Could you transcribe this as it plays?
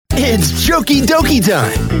It's Jokey Dokey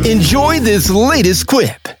time. Enjoy this latest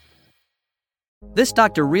quip. This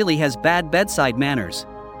doctor really has bad bedside manners.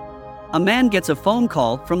 A man gets a phone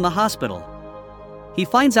call from the hospital. He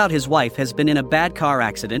finds out his wife has been in a bad car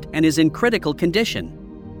accident and is in critical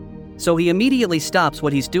condition. So he immediately stops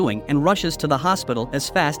what he's doing and rushes to the hospital as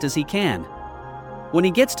fast as he can. When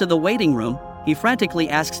he gets to the waiting room, he frantically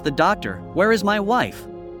asks the doctor, "Where is my wife?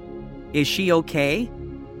 Is she okay?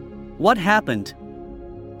 What happened?"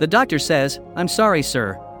 The doctor says, "I'm sorry,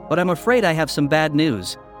 sir, but I'm afraid I have some bad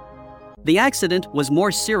news. The accident was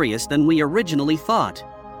more serious than we originally thought.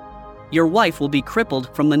 Your wife will be crippled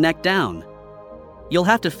from the neck down. You'll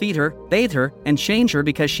have to feed her, bathe her, and change her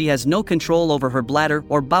because she has no control over her bladder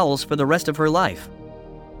or bowels for the rest of her life."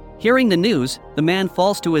 Hearing the news, the man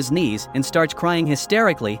falls to his knees and starts crying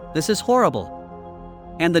hysterically, "This is horrible."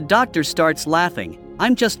 And the doctor starts laughing,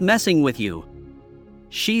 "I'm just messing with you.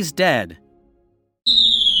 She's dead."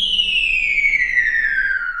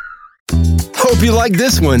 Hope you like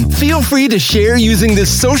this one. Feel free to share using the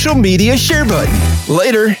social media share button.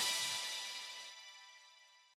 Later.